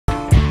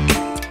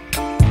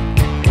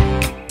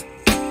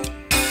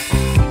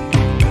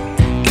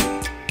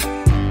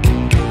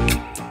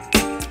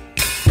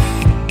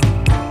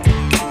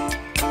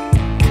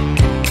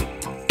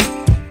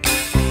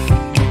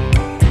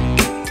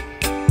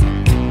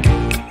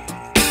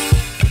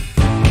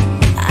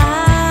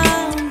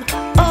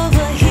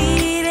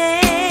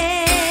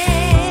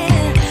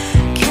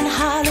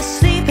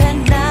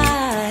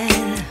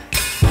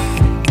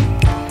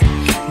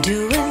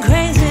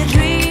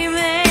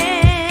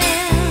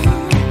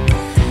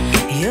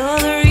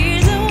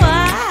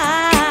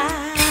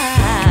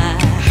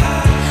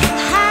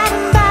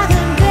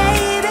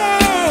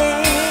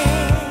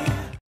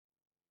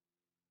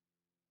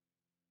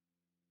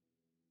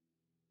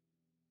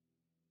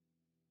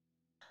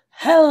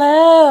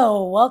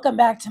Hello, welcome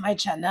back to my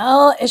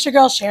channel. It's your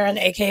girl Sharon,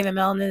 aka the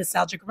Melanin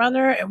Nostalgic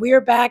Runner, and we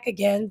are back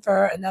again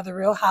for another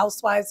Real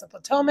Housewives of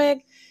Potomac,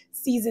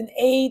 season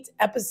 8,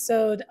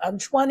 episode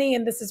 20,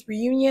 and this is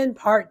reunion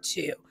part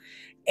 2.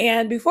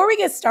 And before we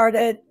get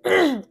started,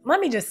 let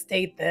me just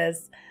state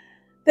this.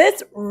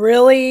 This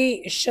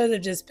really should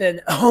have just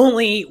been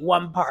only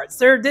one part.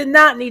 There did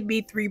not need to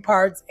be 3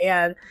 parts.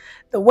 And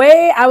the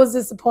way I was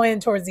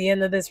disappointed towards the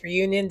end of this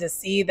reunion to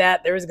see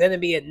that there was going to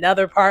be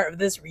another part of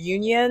this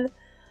reunion,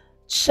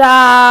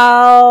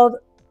 child.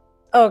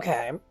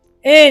 Okay.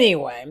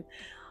 Anyway,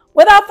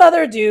 without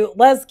further ado,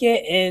 let's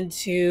get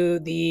into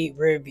the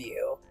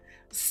review.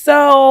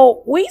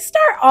 So we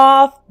start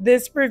off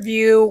this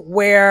review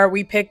where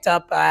we picked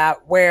up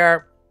at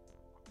where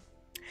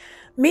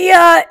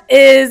Mia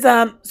is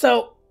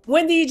so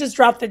Wendy just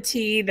dropped the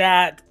tea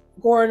that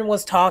Gordon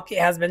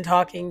has been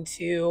talking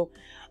to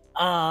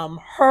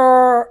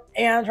her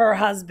and her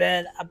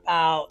husband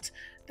about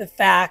the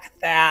fact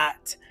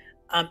that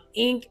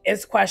Inc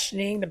is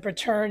questioning the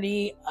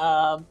paternity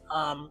of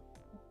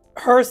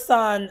her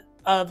son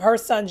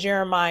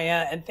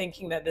Jeremiah and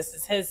thinking that this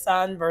is his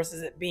son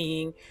versus it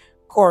being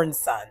Gordon's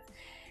son.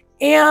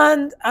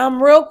 And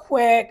real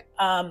quick,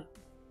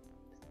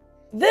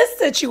 this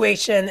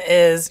situation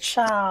is,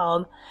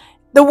 child,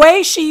 the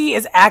way she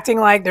is acting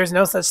like there's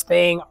no such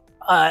thing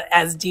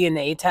as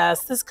DNA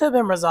tests. This could have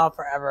been resolved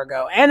forever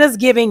ago. And it's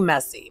giving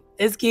messy.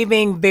 It's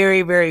giving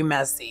very, very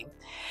messy.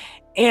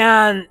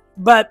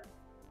 But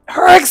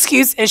her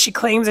excuse is she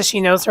claims that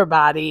she knows her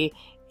body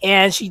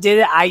and she did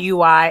an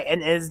IUI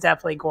and is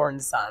definitely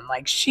Gordon's son.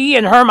 Like, she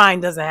in her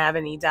mind doesn't have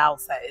any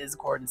doubts that is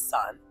Gordon's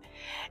son.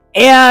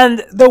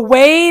 And the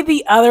way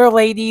the other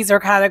ladies are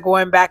kind of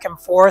going back and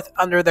forth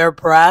under their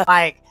breath,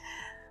 like,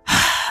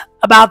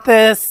 about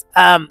this,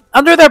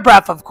 under their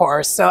breath, of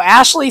course. So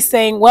Ashley's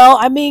saying, well,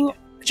 I mean,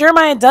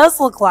 Jeremiah does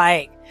look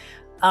like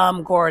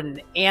Gordon.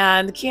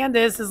 And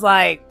Candace is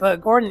like, but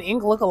Gordon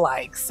and Inc look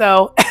alike.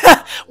 So,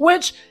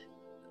 which,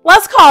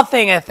 let's call a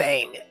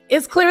thing.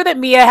 It's clear that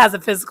Mia has a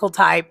physical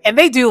type, and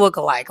they do look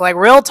alike. Like,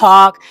 real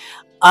talk.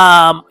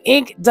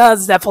 Inc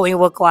does definitely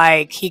look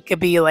like he could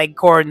be like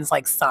Gordon's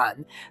like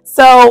son.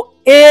 So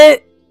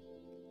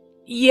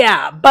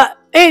yeah, but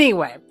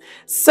anyway,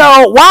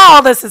 so while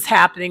all this is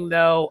happening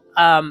though,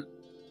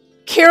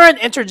 Karen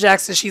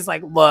interjects and she's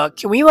like, look,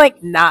 can we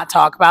like not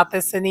talk about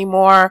this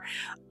anymore?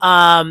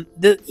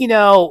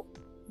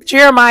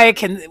 Jeremiah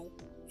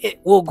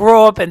will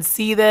grow up and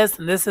see this,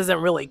 and this isn't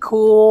really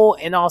cool.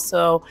 And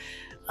also,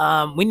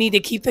 we need to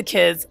keep the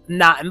kids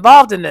not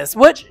involved in this,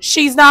 which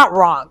she's not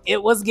wrong.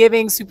 It was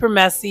giving super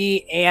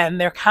messy, and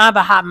they're kind of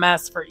a hot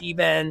mess for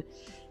even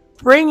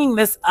bringing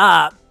this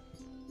up,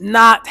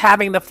 not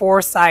having the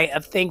foresight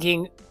of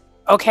thinking,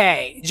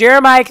 okay,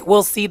 Jeremiah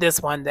will see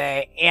this one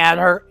day,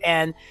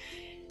 and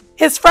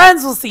his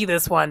friends will see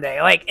this one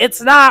day. Like,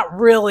 it's not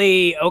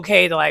really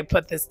okay to like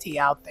put this tea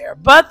out there.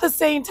 But at the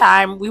same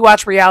time, we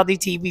watch reality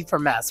TV for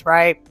mess,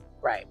 right?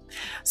 Right.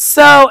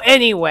 So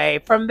anyway,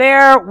 from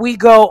there we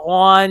go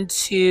on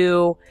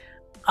to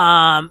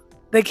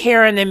the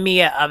Karen and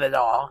Mia of it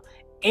all.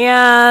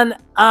 And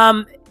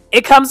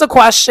it comes a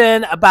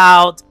question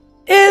about,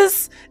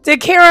 did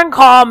Karen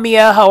call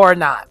Mia a hoe or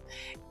not?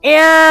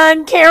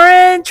 And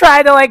Karen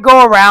tried to like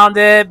go around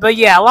it, but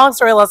yeah, long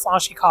story less long,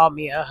 she called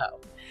Mia a hoe.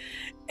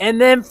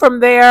 And then from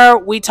there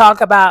we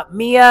talk about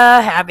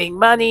Mia having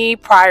money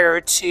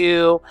prior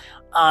to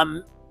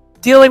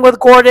dealing with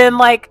Gordon,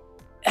 like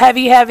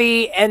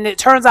heavy, and it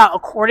turns out,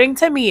 according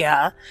to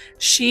Mia,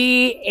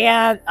 she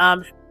had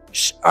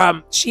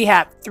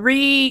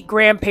 3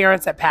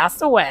 grandparents that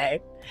passed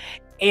away,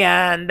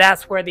 and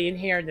that's where the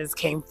inheritance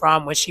came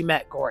from when she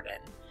met Gordon.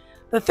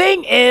 The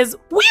thing is,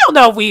 we don't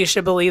know if we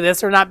should believe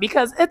this or not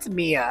because it's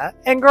Mia,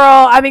 and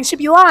girl, I mean, she'd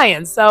be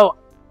lying, so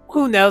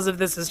who knows if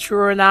this is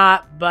true or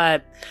not,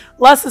 but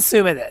let's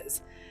assume it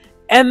is.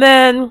 And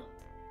then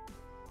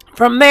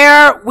from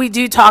there we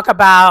do talk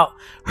about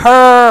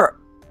her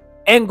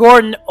and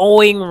Gordon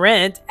owing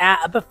rent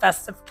at a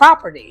Bethesda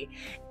property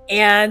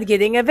and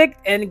getting an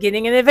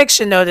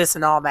eviction notice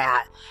and all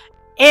that.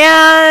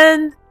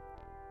 And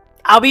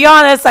I'll be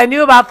honest, I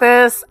knew about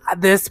this.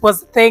 This was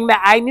the thing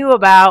that I knew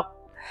about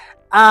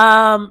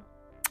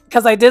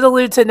because I did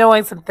allude to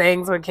knowing some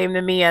things when it came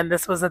to me, and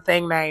this was a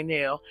thing that I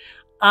knew.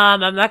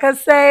 I'm not going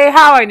to say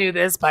how I knew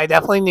this, but I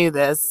definitely knew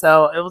this.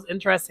 So it was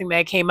interesting that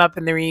it came up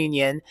in the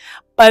reunion.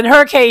 But in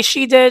her case,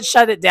 she did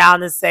shut it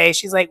down and say,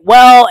 she's like,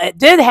 well, it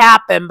did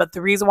happen, but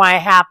the reason why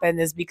it happened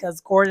is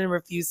because Gordon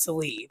refused to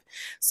leave.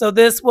 So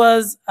this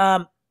was,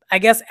 I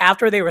guess,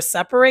 after they were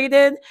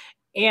separated,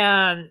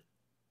 and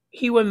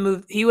he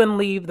wouldn't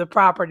leave the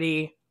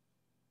property,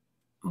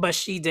 but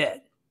she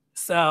did.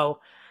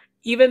 So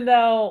even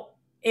though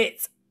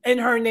it's in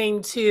her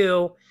name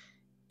too,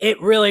 it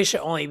really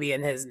should only be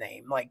in his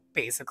name, like,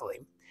 basically.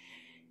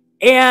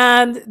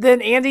 And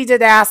then Andy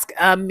did ask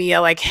Mia,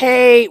 like,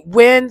 hey,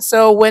 when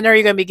are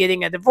you going to be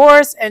getting a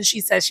divorce? And she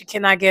says she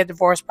cannot get a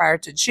divorce prior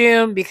to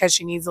June because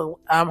she needs her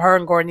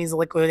and Gordon needs to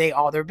liquidate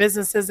all their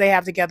businesses they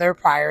have together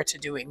prior to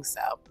doing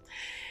so.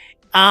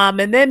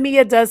 And then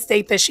Mia does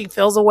state that she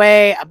feels a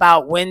way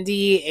about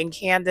Wendy and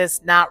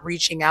Candace not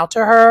reaching out to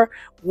her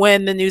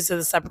when the news of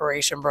the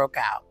separation broke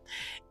out.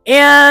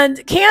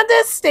 And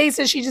Candace states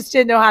that she just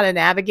didn't know how to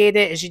navigate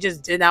it and she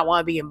just did not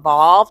want to be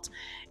involved.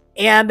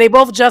 And they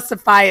both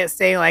justify it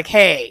saying like,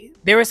 hey,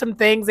 there were some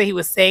things that he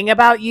was saying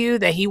about you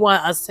that he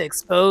wanted us to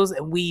expose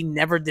and we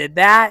never did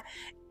that.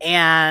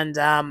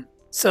 And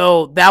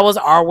so that was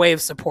our way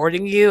of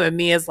supporting you. And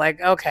Mia's like,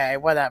 okay,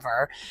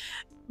 whatever.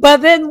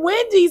 But then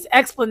Wendy's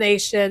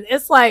explanation,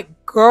 it's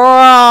like,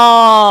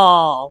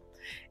 girl.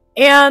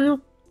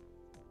 And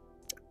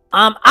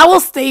I will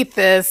state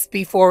this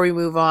before we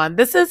move on.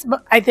 This is,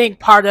 I think,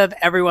 part of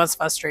everyone's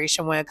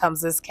frustration when it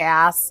comes to this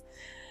cast.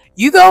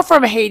 You go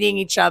from hating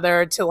each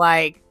other to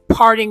like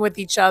partying with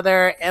each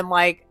other and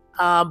like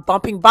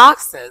bumping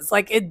boxes.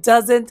 Like it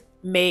doesn't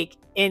make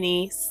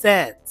any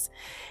sense.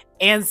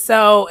 And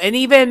so, and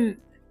even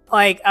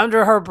like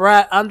under her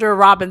breath, under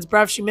Robin's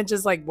breath, she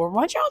mentions like, well,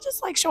 weren't y'all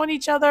just like showing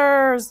each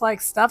other's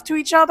like stuff to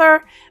each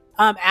other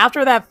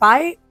after that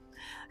fight?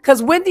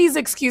 Because Wendy's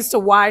excuse to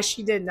why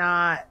she did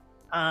not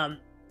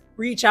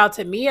reach out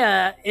to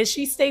Mia is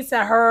she states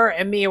that her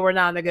and Mia were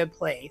not in a good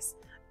place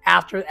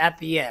at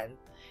the end.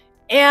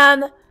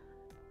 And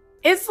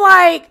it's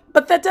like,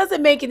 but that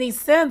doesn't make any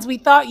sense. We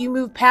thought you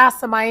moved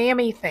past the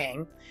Miami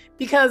thing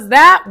because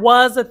that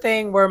was a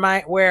thing where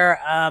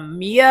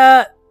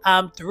Mia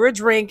threw a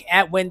drink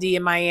at Wendy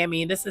in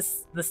Miami. And this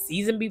is the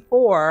season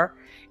before.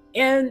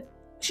 And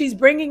she's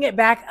bringing it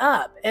back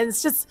up. And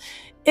it's just,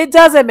 it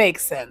doesn't make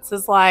sense.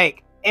 It's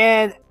like,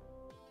 and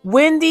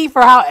Wendy,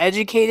 for how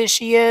educated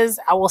she is,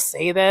 I will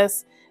say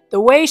this, the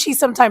way she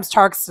sometimes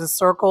talks in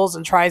circles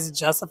and tries to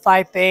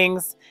justify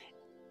things,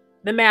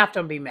 the math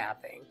don't be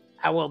mathing.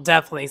 I will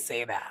definitely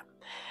say that.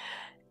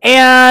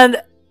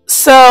 And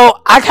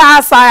so I kind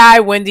of side-eye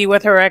Wendy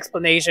with her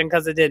explanation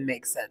because it didn't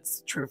make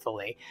sense,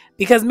 truthfully.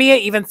 Because Mia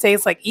even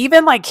says, like,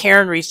 even like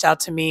Karen reached out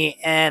to me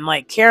and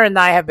like Karen and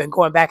I have been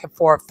going back and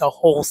forth the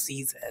whole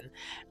season.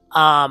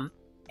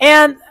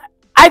 And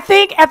I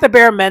think at the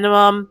bare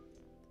minimum,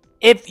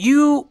 if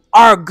you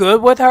are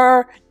good with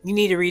her, you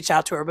need to reach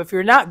out to her. But if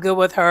you're not good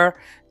with her,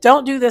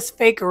 don't do this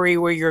fakery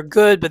where you're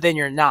good, but then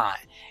you're not.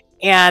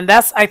 And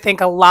that's, I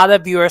think, a lot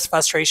of viewers'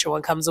 frustration when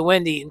it comes to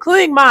Wendy,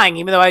 including mine,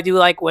 even though I do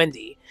like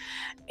Wendy.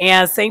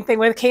 And same thing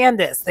with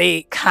Candace.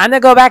 They kind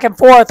of go back and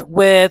forth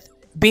with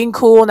being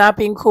cool, not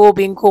being cool,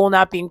 being cool,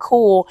 not being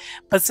cool.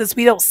 But since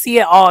we don't see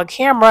it all on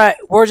camera,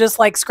 we're just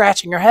like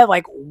scratching our head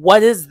like,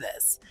 what is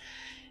this?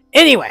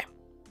 Anyway.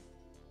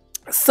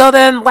 So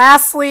then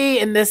lastly,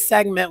 in this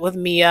segment with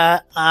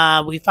Mia,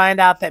 we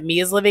find out that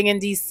Mia's living in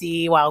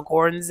DC while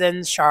Gordon's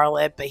in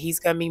Charlotte, but he's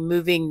going to be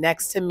moving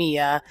next to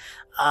Mia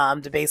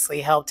to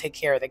basically help take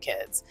care of the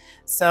kids.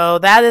 So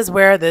that is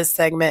where this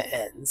segment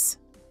ends.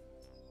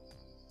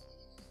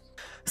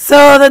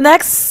 So the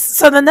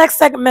next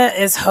segment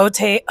is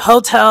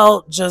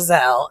Hotel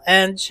Giselle.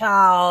 And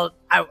child,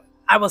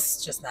 I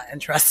was just not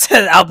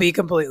interested. I'll be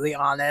completely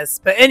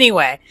honest. But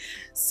anyway,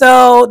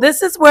 so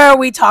this is where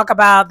we talk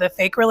about the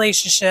fake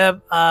relationship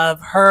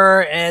of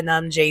her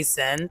and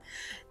Jason,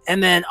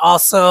 and then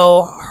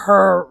also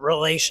her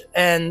relation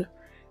and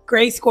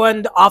Grace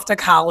going off to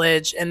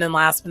college, and then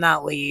last but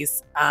not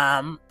least,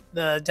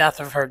 the death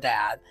of her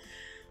dad.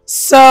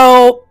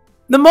 So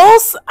the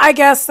most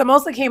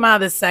that came out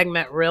of this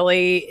segment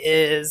really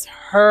is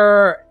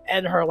her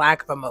and her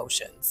lack of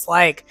emotions.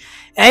 Like,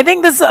 and I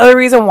think this is the other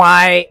reason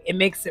why it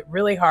makes it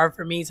really hard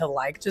for me to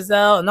like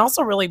Giselle and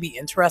also really be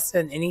interested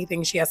in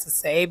anything she has to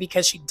say,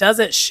 because she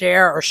doesn't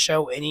share or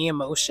show any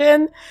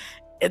emotion.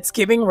 It's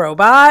giving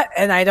robot,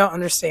 and I don't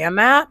understand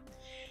that.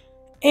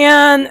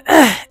 And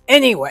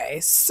anyway,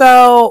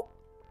 so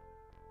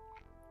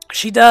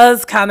she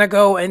does kind of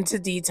go into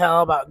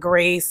detail about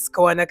Grace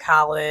going to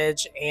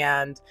college,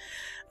 and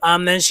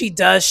then she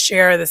does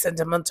share the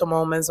sentimental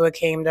moments what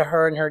came to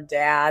her and her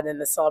dad and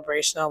the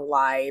celebration of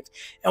life.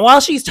 And while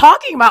she's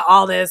talking about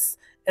all this,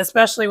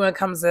 especially when it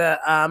comes to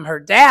her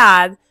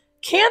dad,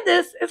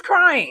 Candace is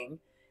crying.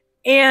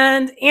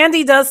 And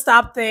Andy does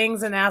stop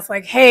things and asks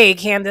like, hey,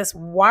 Candace,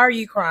 why are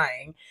you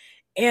crying?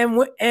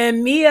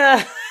 And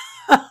Mia,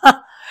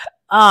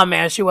 oh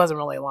man, she wasn't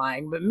really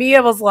lying, but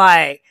Mia was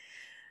like,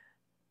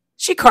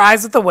 she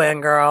cries with the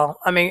wind, girl.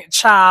 I mean,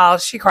 child,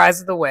 she cries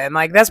with the wind.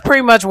 Like, that's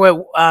pretty much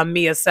what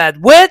Mia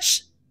said,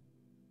 which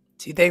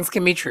two things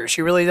can be true.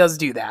 She really does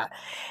do that.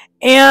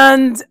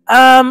 And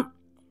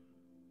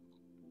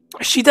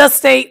she does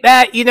state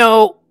that, you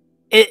know,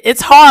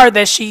 it's hard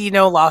that she, you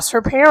know, lost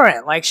her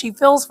parent. Like, she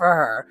feels for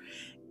her.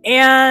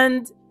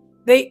 And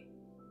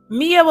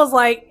Mia was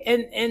like,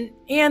 and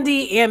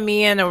Andy and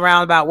Mia in a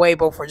roundabout way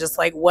both were just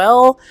like,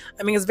 well,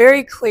 I mean, it's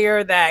very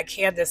clear that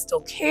Candace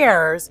still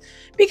cares,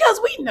 because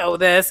we know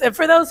this. And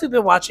for those who've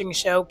been watching the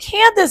show,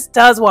 Candace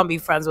does want to be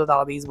friends with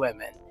all these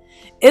women.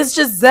 It's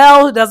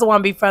Giselle who doesn't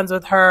want to be friends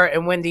with her,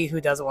 and Wendy who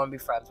doesn't want to be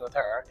friends with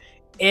her.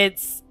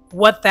 It's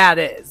what that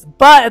is.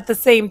 But at the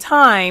same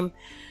time,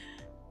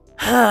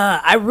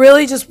 I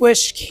really just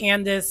wish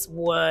Candace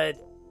would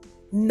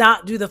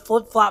not do the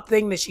flip-flop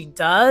thing that she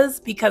does,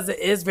 because it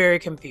is very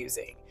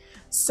confusing.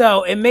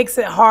 So it makes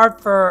it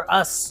hard for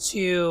there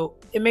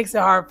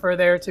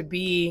to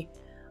be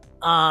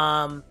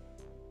a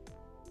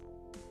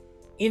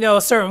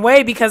certain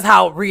way, because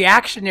how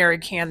reactionary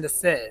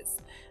Candace is.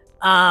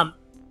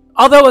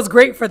 Although it's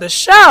great for the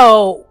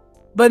show,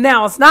 but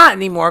now it's not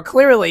anymore,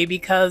 clearly,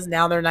 because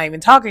now they're not even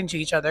talking to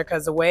each other,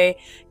 because the way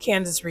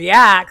Candace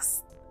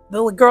reacts,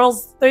 the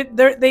girls,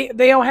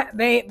 they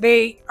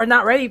are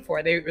not ready for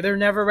it. They're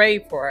never ready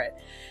for it.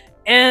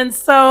 And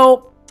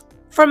so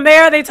from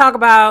there, they talk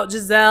about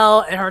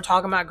Giselle and her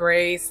talking about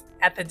Grace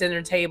at the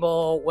dinner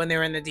table when they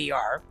were in the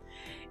DR.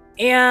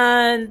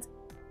 And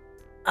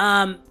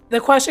the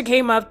question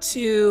came up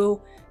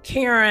to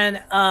Karen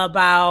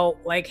about,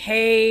 like,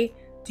 hey,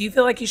 do you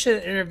feel like you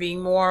should intervene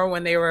more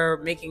when they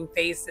were making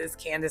faces,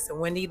 Candace and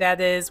Wendy,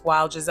 that is,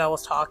 while Giselle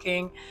was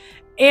talking?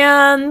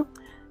 And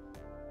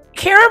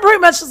Karen pretty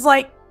much is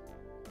like,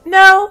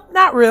 no,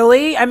 not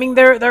really. I mean,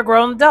 they're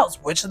grown adults,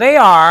 which they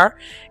are.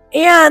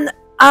 And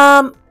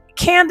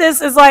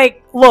Candace is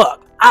like,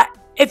 look,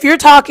 if you're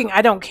talking,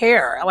 I don't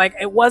care. Like,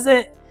 it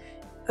wasn't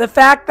the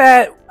fact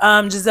that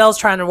Giselle's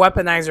trying to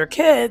weaponize her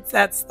kids.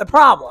 That's the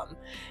problem.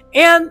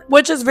 And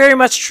which is very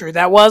much true.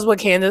 That was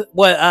what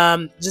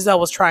Giselle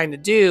was trying to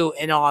do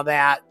and all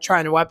that,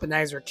 trying to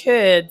weaponize her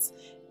kids,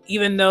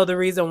 even though the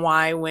reason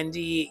why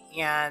Wendy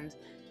and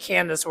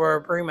Candace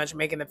were pretty much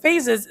making the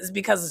faces is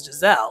because it's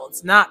Giselle.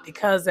 It's not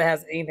because it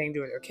has anything to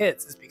do with her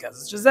kids. It's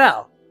because it's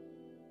Giselle.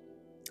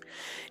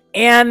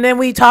 And then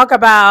we talk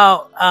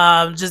about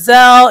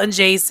Giselle and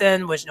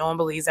Jason, which no one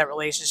believes that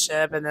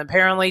relationship. And then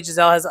apparently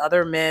Giselle has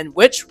other men,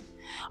 which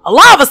a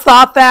lot of us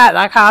thought that, and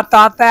I kind of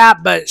thought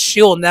that, but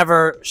she'll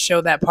never show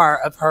that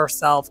part of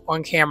herself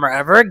on camera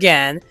ever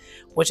again,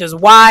 which is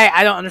why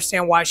I don't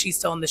understand why she's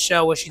still in the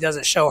show when she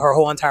doesn't show her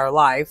whole entire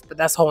life, but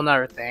that's a whole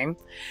nother thing.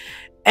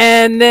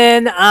 And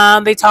then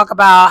they talk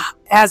about,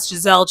 has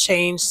Giselle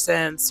changed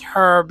since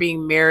her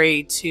being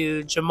married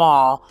to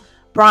Jamal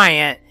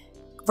Bryant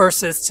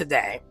versus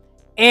today?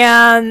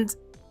 And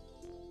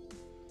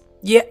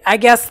yeah, I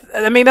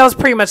mean, that was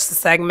pretty much the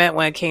segment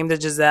when it came to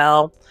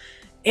Giselle.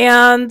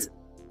 And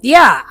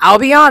yeah, I'll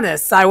be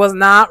honest, I was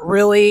not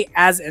really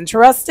as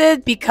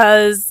interested,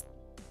 because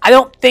I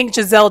don't think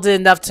Giselle did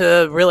enough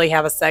to really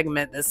have a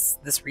segment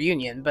this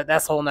reunion, but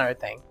that's a whole nother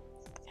thing.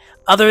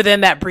 Other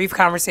than that brief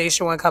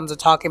conversation when it comes to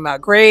talking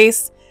about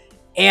Grace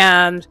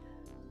and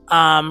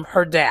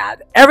her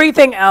dad.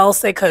 Everything else,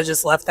 they could have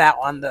just left that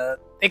on the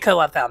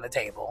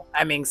table.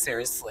 I mean,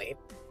 seriously.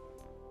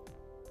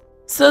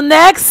 So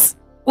next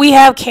we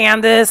have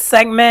Candace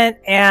segment,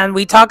 and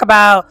we talk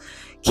about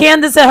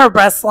Candace and her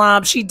breast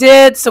lump. We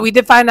did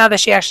find out that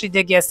she actually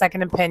did get a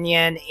second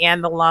opinion,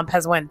 and the lump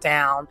has went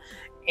down.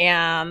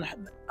 And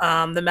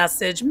the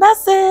message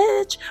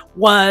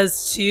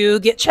was to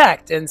get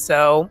checked, and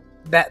so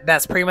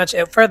that's pretty much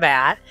it for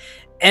that.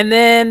 And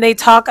then they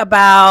talk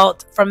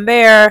about, from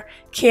there,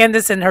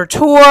 Candace and her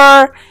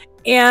tour,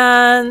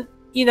 and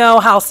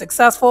how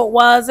successful it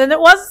was. And it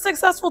was a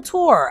successful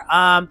tour.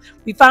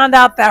 We found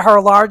out that her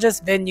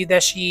largest venue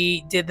that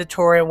she did the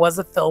tour in was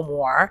a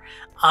Fillmore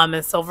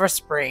in Silver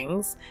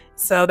Springs.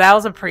 So that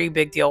was a pretty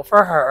big deal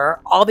for her.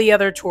 All the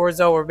other tours,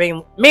 though,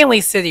 were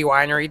mainly city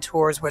winery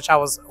tours, which I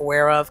was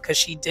aware of, because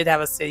she did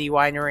have a city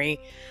winery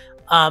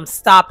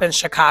stop in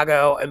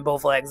Chicago in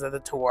both legs of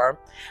the tour.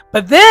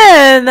 But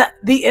then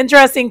the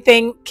interesting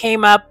thing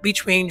came up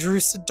between Drew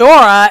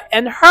Sidora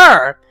and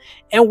her,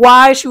 and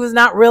why she was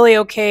not really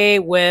okay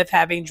with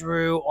having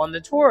Drew on the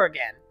tour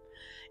again.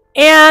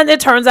 And it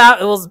turns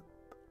out it was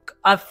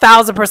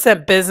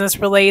 1,000% business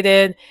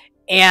related,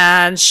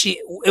 and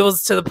it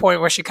was to the point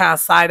where she kind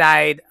of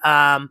side-eyed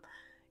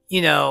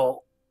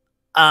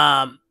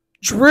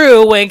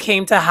Drew when it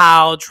came to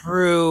how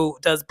Drew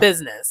does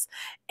business.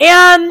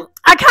 And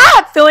I kind of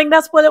have a feeling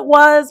that's what it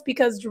was,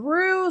 because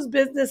Drew's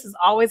business has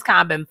always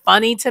kind of been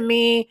funny to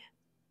me.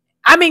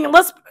 I mean,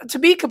 to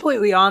be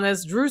completely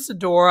honest, Drew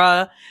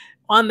Sidora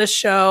on the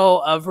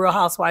show of Real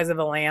Housewives of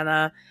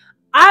Atlanta,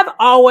 I've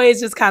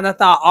always just kind of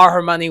thought all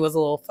her money was a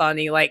little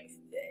funny. Like,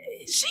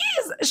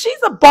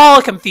 she's a ball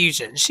of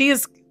confusion. She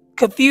is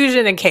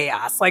confusion and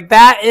chaos. Like,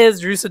 that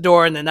is Drew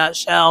Sidora in a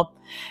nutshell.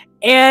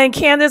 And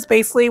Candace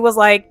basically was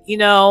like,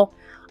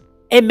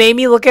 it made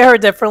me look at her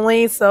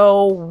differently,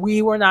 so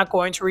we were not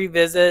going to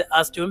revisit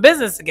us doing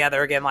business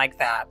together again like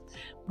that,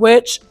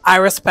 which I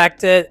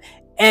respected.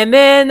 And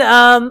then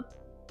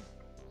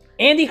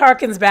Andy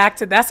harkens back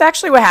to, that's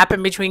actually what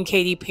happened between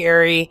Katy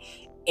Perry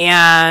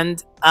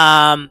and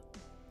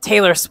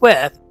Taylor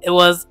Swift. It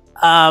was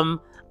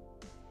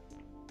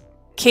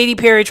Katy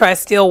Perry tried to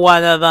steal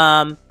one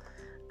of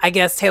I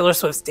guess Taylor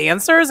Swift's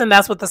dancers, and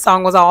that's what the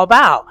song was all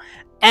about.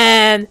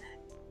 And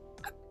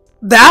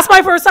that's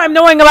my first time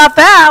knowing about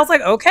that. I was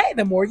like, okay,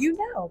 the more you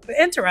know. But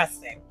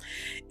interesting.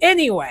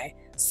 Anyway,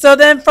 so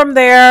then from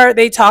there,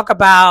 they talk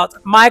about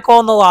Michael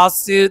and the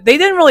lawsuit. They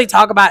didn't really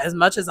talk about as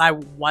much as I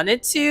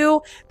wanted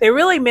to. They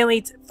really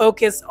mainly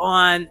focused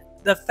on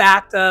the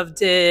fact of,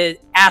 did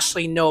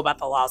Ashley know about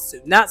the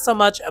lawsuit? Not so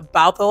much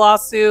about the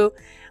lawsuit.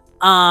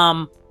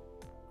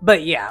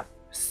 But yeah,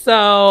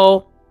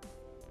 so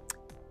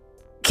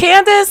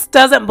Candace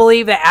doesn't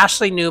believe that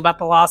Ashley knew about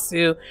the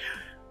lawsuit.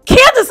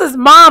 Candace's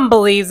mom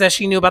believes that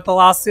she knew about the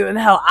lawsuit, and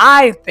hell,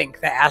 I think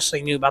that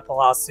Ashley knew about the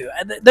lawsuit.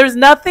 There's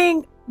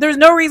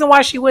no reason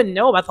why she wouldn't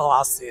know about the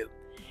lawsuit.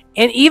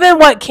 And even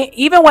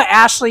what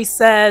Ashley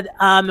said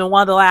in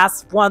one of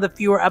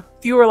the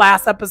fewer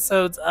last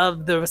episodes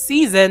of the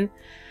season,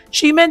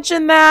 she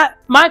mentioned that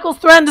Michael's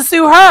threatened to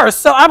sue her.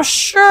 So I'm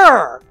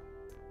sure.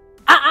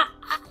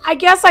 I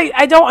guess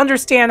I don't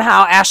understand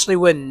how Ashley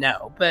wouldn't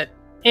know, but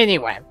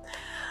anyway.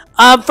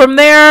 From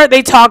there,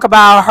 they talk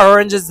about her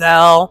and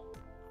Giselle.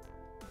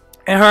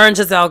 And her and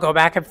Giselle go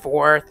back and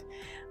forth.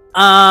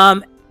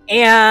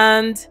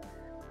 And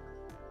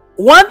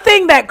one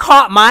thing that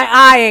caught my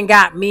eye and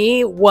got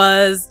me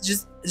was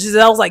just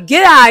Giselle's like,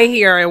 get out of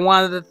here. And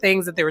one of the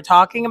things that they were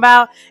talking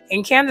about.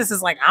 And Candace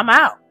is like, I'm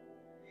out.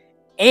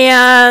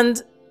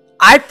 And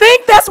I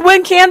think that's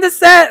when Candace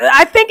said,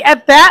 I think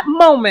at that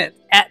moment,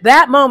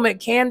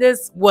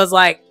 Candace was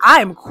like, I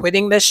am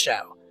quitting this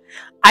show.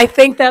 I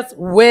think that's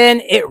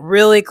when it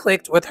really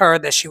clicked with her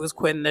that she was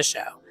quitting the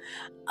show.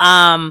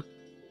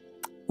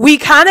 We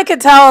kind of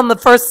could tell in the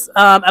first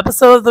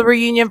episode of the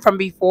reunion from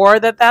before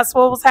that that's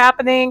what was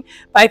happening,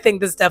 but I think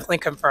this definitely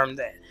confirmed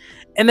it.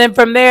 And then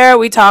from there,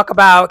 we talk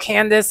about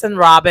Candace and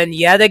Robin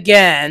yet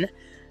again.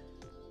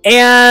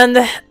 And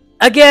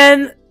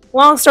again,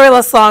 long story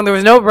less long, there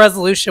was no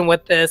resolution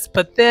with this,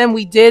 but then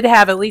we did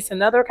have at least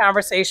another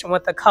conversation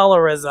with the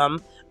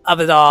colorism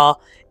of it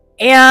all.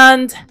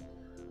 And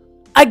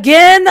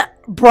again,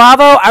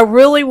 Bravo, I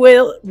really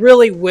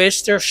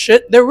wish there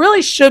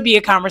really should be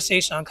a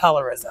conversation on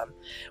colorism.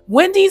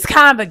 Wendy's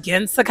kind of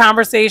against the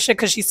conversation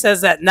because she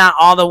says that not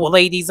all the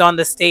ladies on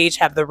the stage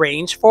have the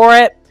range for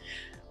it.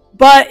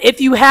 But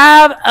if you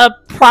have a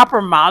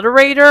proper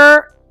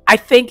moderator, I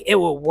think it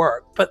will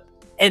work.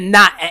 And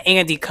not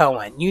Andy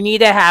Cohen. You need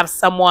to have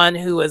someone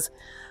who is,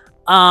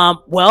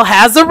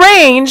 has a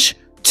range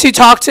to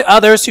talk to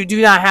others who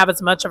do not have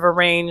as much of a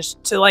range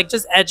to like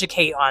just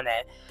educate on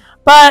it.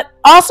 But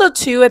also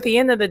too, at the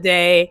end of the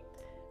day,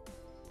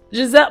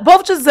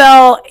 both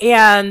Giselle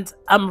and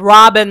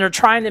Robin are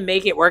trying to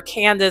make it where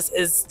Candace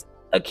is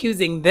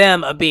accusing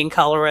them of being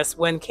colorist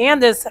when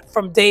Candace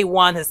from day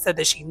one has said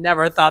that she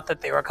never thought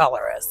that they were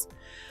colorists.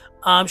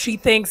 She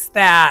thinks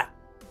that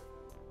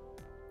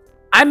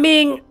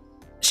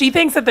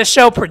the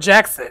show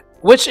projects it,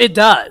 which it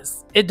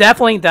does. It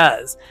definitely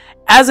does.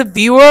 As a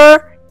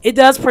viewer, it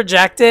does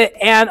project it,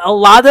 and a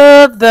lot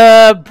of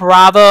the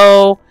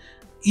Bravo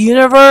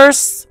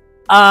universe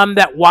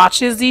that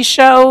watches these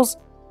shows,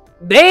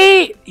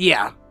 they're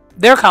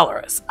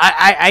colorists.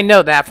 I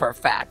know that for a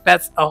fact.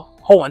 That's a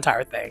whole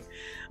entire thing.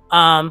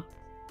 And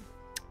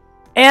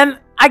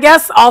I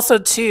guess also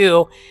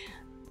too,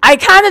 I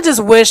kind of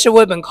just wish it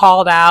would have been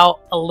called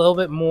out a little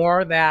bit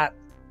more that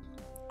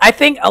I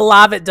think a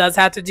lot of it does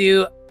have to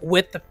do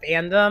with the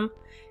fandom,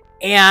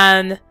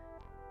 and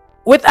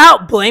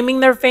without blaming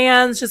their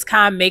fans, just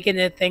kind of making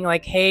it a thing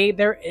like, hey,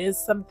 there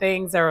is some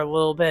things that are a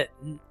little bit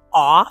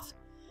off.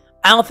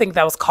 I don't think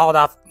that was called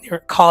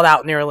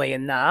out nearly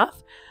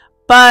enough.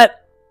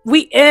 But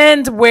we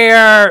end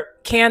where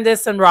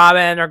Candace and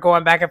Robin are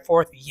going back and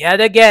forth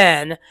yet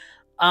again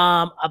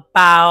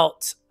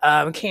about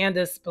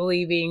Candace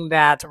believing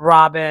that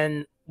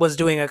Robin was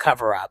doing a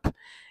cover-up.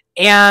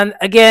 And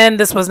again,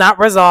 this was not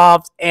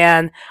resolved,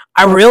 and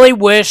I really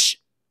wish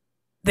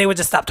they would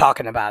just stop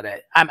talking about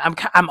it.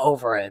 I'm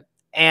over it.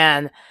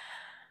 And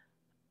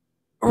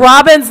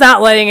Robin's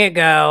not letting it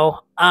go.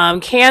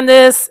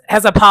 Candace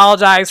has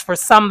apologized for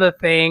some of the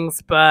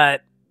things,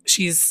 but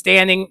she's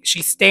standing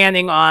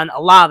on a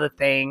lot of the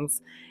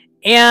things.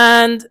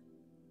 And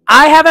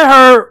I haven't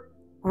heard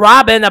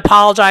Robin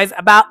apologize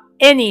about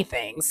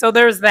anything. So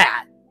there's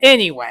that.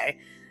 Anyway,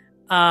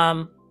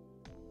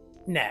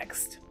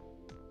 next.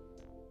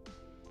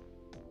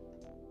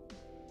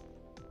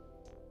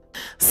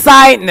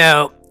 Side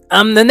note,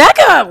 the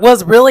NECA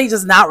was really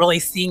just not really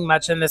seeing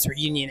much in this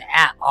reunion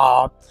at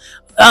all.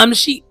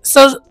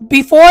 So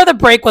before the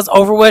break was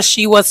over with,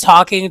 she was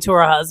talking to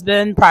her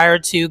husband prior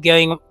to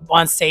going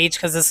on stage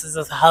because this is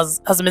a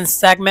husband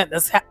segment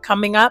that's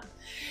coming up.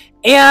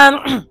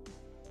 And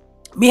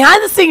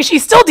behind the scenes,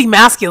 she's still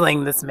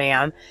demasculating this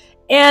man.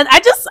 And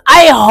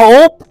I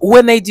hope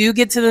when they do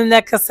get to the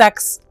NECA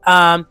sex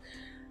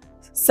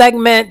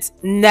segment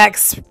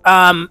next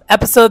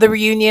episode of the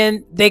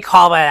reunion, they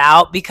call that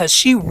out because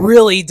she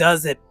really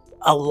does it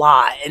a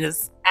lot and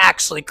it's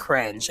actually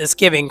cringe. It's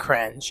giving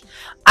cringe.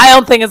 I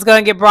don't think it's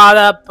going to get brought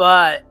up,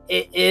 but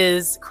it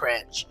is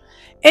cringe.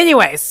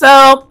 Anyway,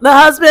 so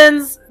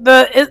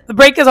the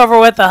break is over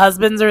with. The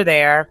husbands are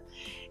there.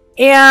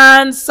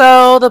 And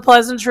so the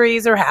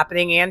pleasantries are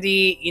happening.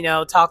 Andy,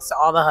 talks to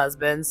all the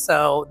husbands.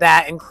 So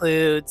that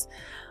includes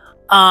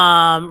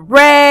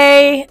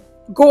Ray,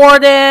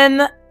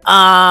 Gordon,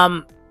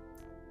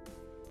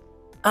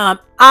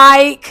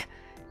 Ike,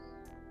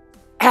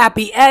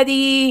 Happy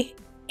Eddie,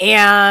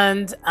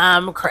 and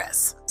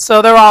Chris.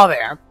 So they're all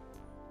there.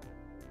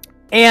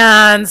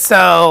 And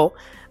so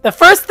The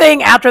first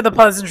thing after the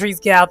pleasantries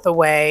get out the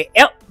way,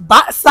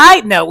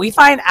 side note, we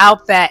find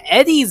out that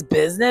Eddie's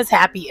business,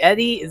 Happy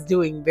Eddie, is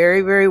doing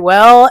very, very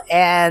well,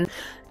 and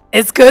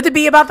it's good to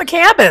be about the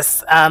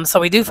campus. So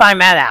we do find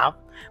that out.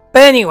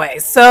 But anyway,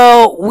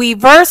 so we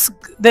first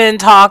then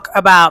talk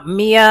about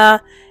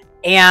Mia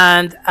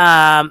and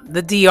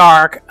the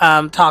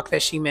DR talk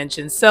that she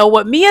mentioned. So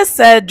what Mia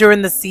said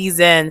during the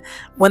season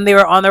when they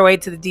were on their way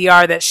to the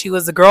DR, that she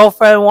was a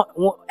girlfriend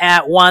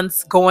at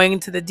once going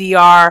to the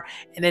DR,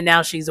 and then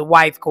now she's a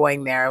wife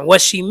going there. And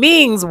what she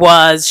means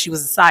was she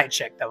was a side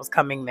chick that was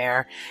coming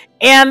there.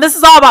 And this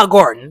is all about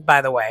Gordon,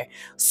 by the way.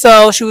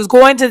 So she was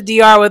going to the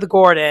DR with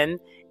Gordon,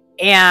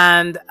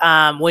 and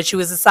when she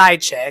was a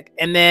side chick,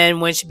 and then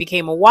when she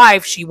became a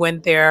wife, she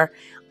went there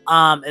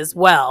as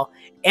well.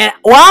 And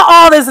while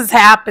all this is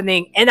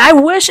happening, and I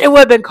wish it would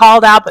have been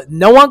called out, but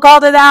no one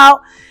called it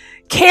out,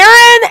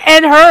 Karen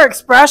and her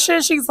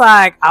expression, she's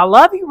like, I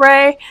love you,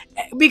 Ray,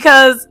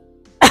 because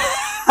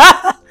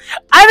I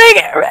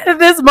think at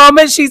this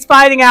moment she's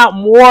finding out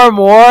more and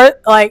more.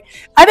 Like,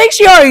 I think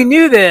she already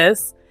knew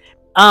this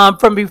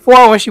from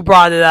before when she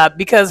brought it up,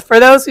 because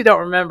for those who don't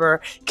remember,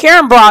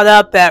 Karen brought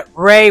up that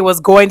Ray was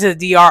going to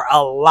the DR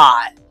a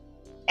lot,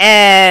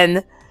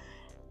 and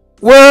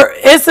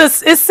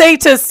it's safe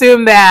to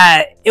assume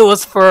that it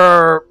was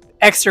for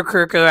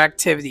extracurricular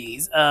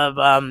activities of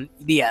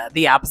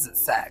the opposite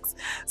sex.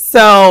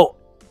 So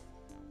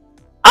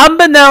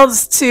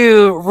unbeknownst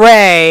to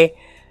Ray,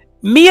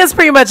 Mia's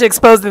pretty much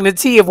exposing the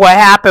tea of what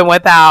happened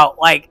without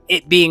like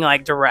it being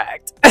like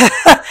direct.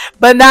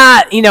 But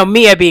not,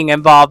 Mia being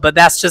involved. But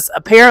that's just,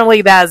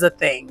 apparently that is a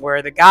thing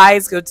where the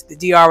guys go to the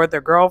DR with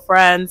their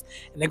girlfriends,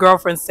 and the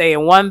girlfriends stay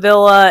in one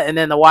villa, and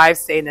then the wives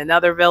stay in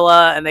another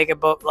villa, and they could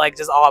both like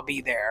just all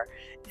be there.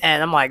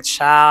 And I'm like,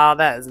 child,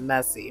 that is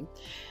messy.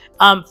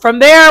 From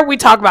there, we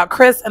talk about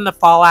Chris and the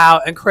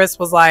fallout, and Chris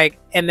was like,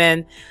 and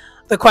then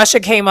the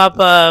question came up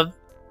of,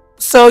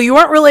 so you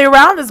weren't really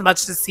around as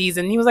much this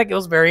season. He was like, it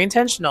was very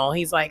intentional.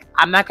 He's like,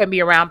 I'm not going to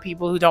be around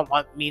people who don't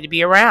want me to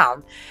be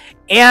around.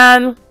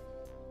 And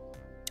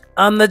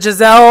the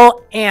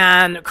Giselle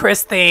and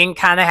Chris thing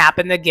kind of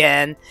happened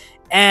again.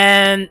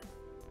 And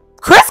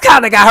Chris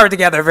kind of got her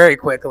together very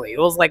quickly. It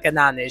was like a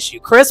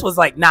non-issue. Chris was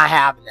like not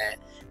having it.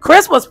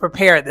 Chris was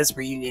prepared this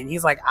reunion.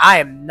 He's like, I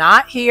am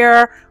not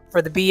here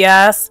for the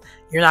BS.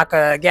 You're not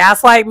going to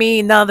gaslight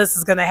me. None of this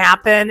is going to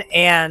happen.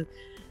 And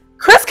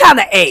Chris kind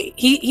of ate.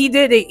 He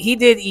did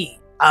eat.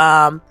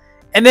 And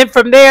then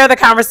from there, the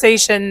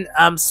conversation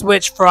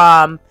switched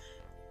from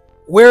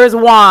where's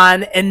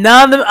Juan, and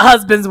none of the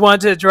husbands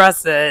wanted to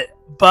address it.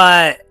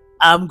 But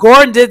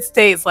Gordon did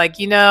state, it's like,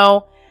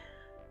 I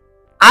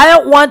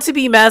don't want to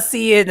be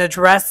messy and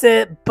address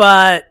it,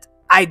 but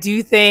I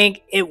do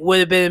think it would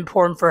have been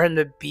important for him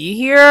to be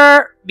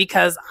here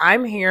because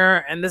I'm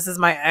here, and this is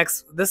my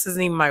ex. This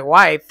isn't even my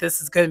wife. This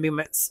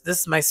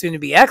is my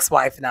soon-to-be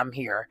ex-wife, and I'm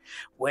here.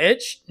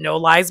 Which no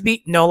lies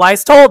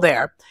told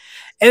there.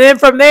 And then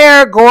from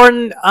there,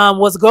 Gordon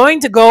was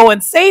going to go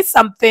and say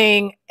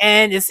something,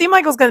 and it seemed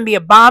like it was going to be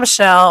a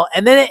bombshell,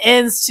 and then it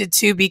ends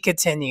to be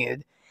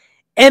continued.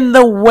 And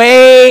the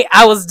way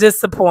I was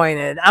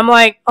disappointed, I'm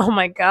like, oh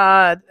my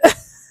God.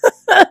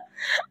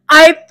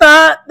 I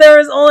thought there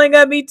was only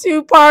going to be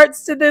 2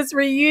 parts to this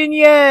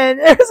reunion.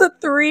 There's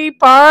 3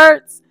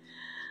 parts.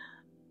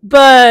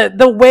 But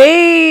the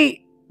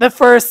way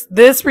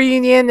this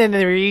reunion and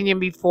the reunion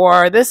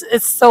before, this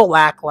is so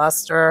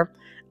lackluster.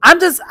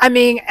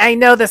 I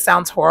know this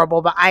sounds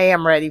horrible, but I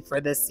am ready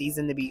for this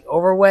season to be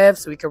over with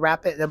so we can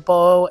wrap it in a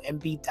bow and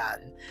be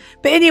done.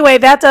 But anyway,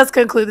 that does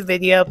conclude the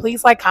video.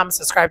 Please like, comment,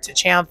 subscribe to the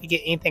channel if you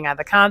get anything out of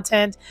the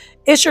content.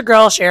 It's your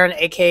girl, Sharon,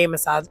 aka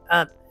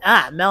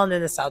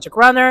Melanin Nostalgic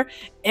Runner,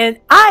 and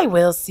I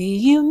will see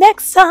you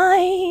next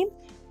time.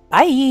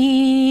 Bye.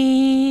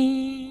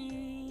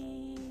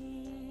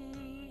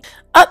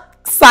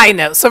 Side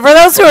note, so for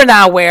those who are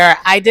not aware,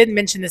 I did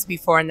mention this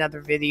before in another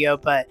video,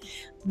 but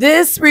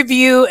this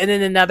review and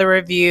then another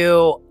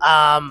review,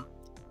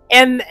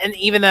 and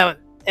even though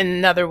in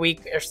another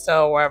week or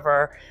so,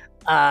 wherever,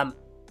 I'm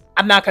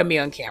not going to be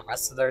on camera,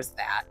 so there's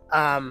that.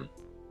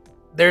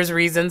 There's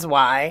reasons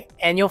why,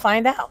 and you'll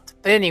find out.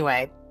 But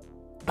anyway,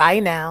 bye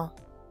now.